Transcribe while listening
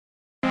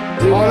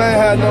When I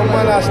ain't had no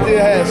money, I still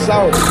had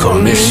sauce.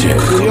 Commission.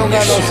 If you don't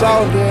got no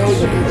sauce,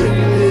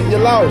 then you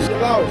lost.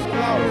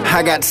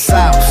 I got the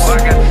sauce.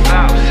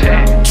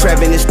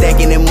 Trapping and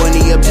stacking that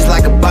money up just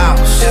like a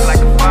boss.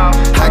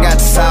 I got the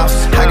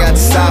sauce. I got the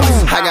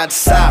sauce. I got the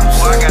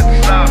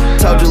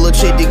sauce. Told you little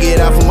chick to get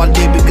off of my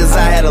dick because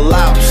I had a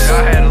loss.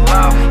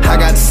 I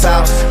got the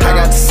sauce. I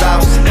got the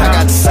sauce. I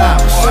got the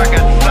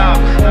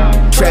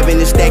sauce. Trapping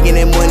and stacking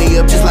that money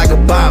up just like a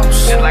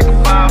boss.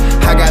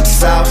 I got the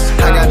sauce.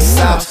 I got the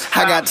sauce.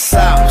 I got the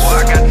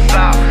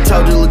sauce.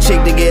 Told you little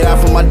chick to get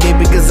off of my dick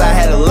because I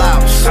had a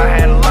loss.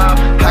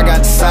 I got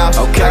the sauce.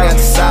 Okay. I got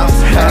the sauce.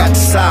 I got the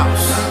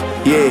sauce.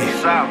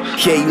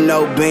 Yeah, you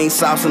know Beanz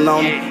saucing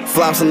on them,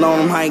 flossing on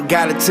them. I ain't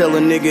gotta tell a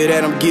nigga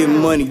that I'm getting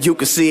money. You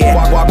can see it,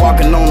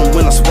 walking on them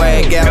when I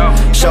swag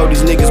out. Show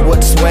these niggas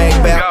what the swag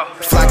bout.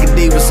 Flock of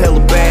D was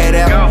hella bad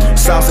out.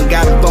 Saucing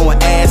got them throwing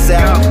ass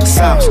out.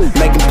 Sauce,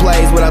 making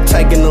plays without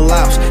taking the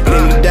loss.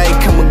 Any day,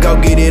 come and go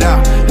get it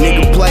out.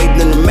 Nigga played,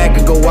 then the Mac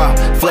could go out.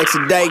 Flex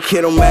a day,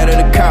 kid don't matter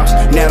the cost.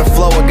 Now the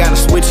flow, I gotta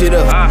switch it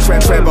up.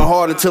 Trapping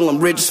hard until I'm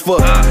rich as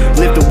fuck.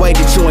 Lift the weight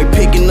that you ain't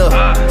picking up.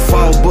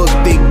 Phone book,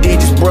 big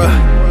digits, bruh.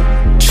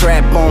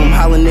 Trap on him,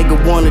 holla nigga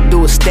wanna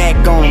do a stack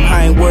on him.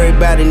 I ain't worried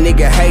about a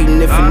nigga hating.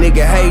 If a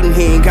nigga hating,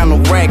 he ain't got no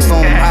racks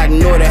on him. I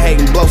ignore the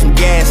hating, blow some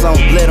gas on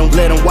him.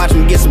 Let him watch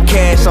me get some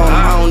cash on him.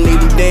 I don't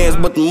need to dance,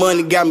 but the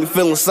money got me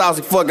feeling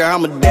saucy. Fuck it,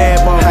 I'm a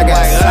dab on him. I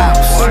got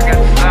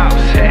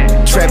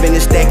sauce. Trapping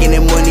and stacking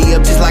that money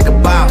up just like a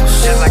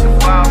boss.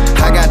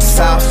 I got the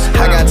sauce.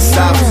 I got the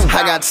sauce.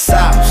 I got the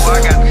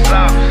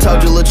sauce.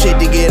 Told you little chick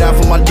to get off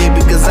of my dick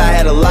because I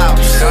had a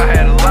loss.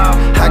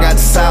 I got the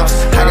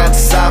sauce. I got the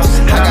sauce.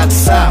 I got the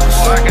sauce.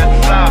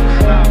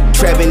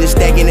 Trapping and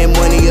stacking that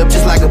money up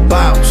just like a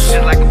boss.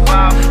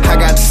 I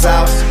got the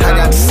sauce. I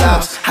got the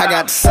sauce. I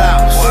got the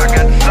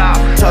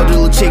sauce. Told you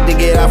little chick to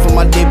get off of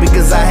my dick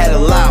because I had a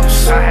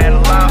loss.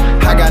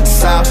 I got the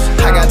sauce.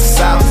 I got the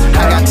sauce.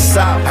 I got the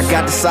sauce. I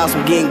got the sauce.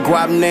 I'm getting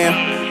guap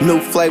now. New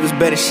flavors,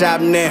 better shop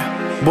now.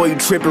 Boy, you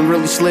trippin',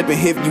 really slippin'.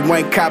 If you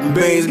ain't copping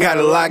Beanz, got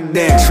it locked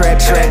down. Trap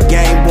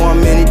game, boy, I'm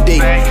in it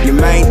deep. Your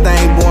main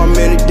thing, boy, I'm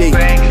in it deep.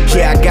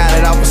 Yeah, I got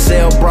it off a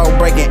cell, bro.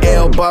 Breaking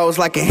elbows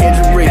like a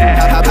injury.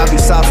 I be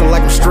saucing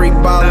like I'm street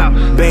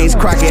ballin'. Beanz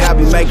Crockett, I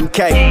be making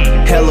cake.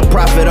 Hella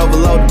profit,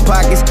 overload the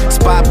pockets.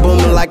 Spot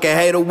booming like a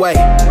 808.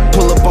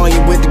 Pull up on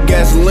you with the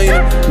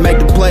gasoline. Make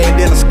the play and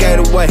then I skate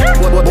away.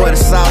 Boy, the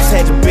sauce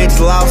had your bitch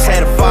lost. Had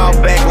to fall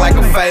back like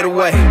a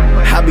fadeaway.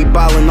 I be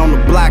ballin' on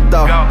the block,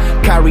 though.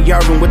 Kyrie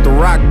Irving with the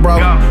rock, bro.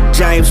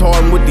 James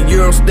Harden with the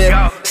Euro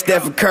step.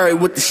 Stephen Curry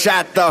with the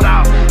shot, though.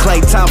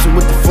 Klay Thompson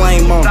with the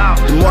flame on.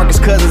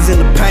 DeMarcus Cousins in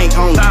the paint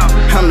on.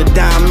 I'm the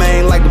dime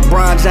man like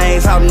LeBron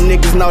James. How the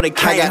niggas know they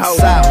can't hold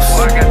sauce.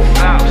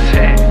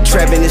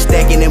 Trapping and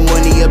stacking that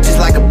money up just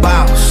like a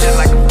boss.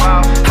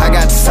 I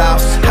got the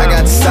sauce. I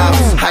got the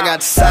sauce. I got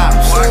the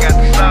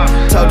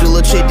sauce. Told you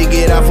little chick to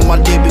get off of my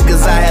dick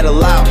because I had a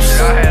loss.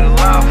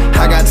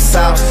 I got the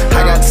sauce.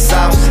 I got the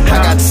sauce.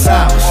 I got the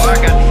sauce.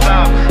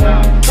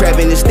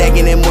 Trapping and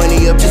stacking that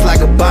money up just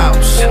like a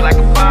boss.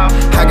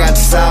 I got the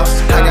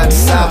sauce. I got the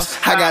sauce.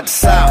 I got the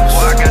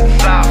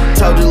sauce.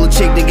 Told you little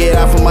chick to get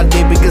off of my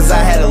dick because I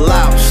had a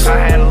loss.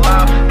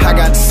 I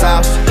got the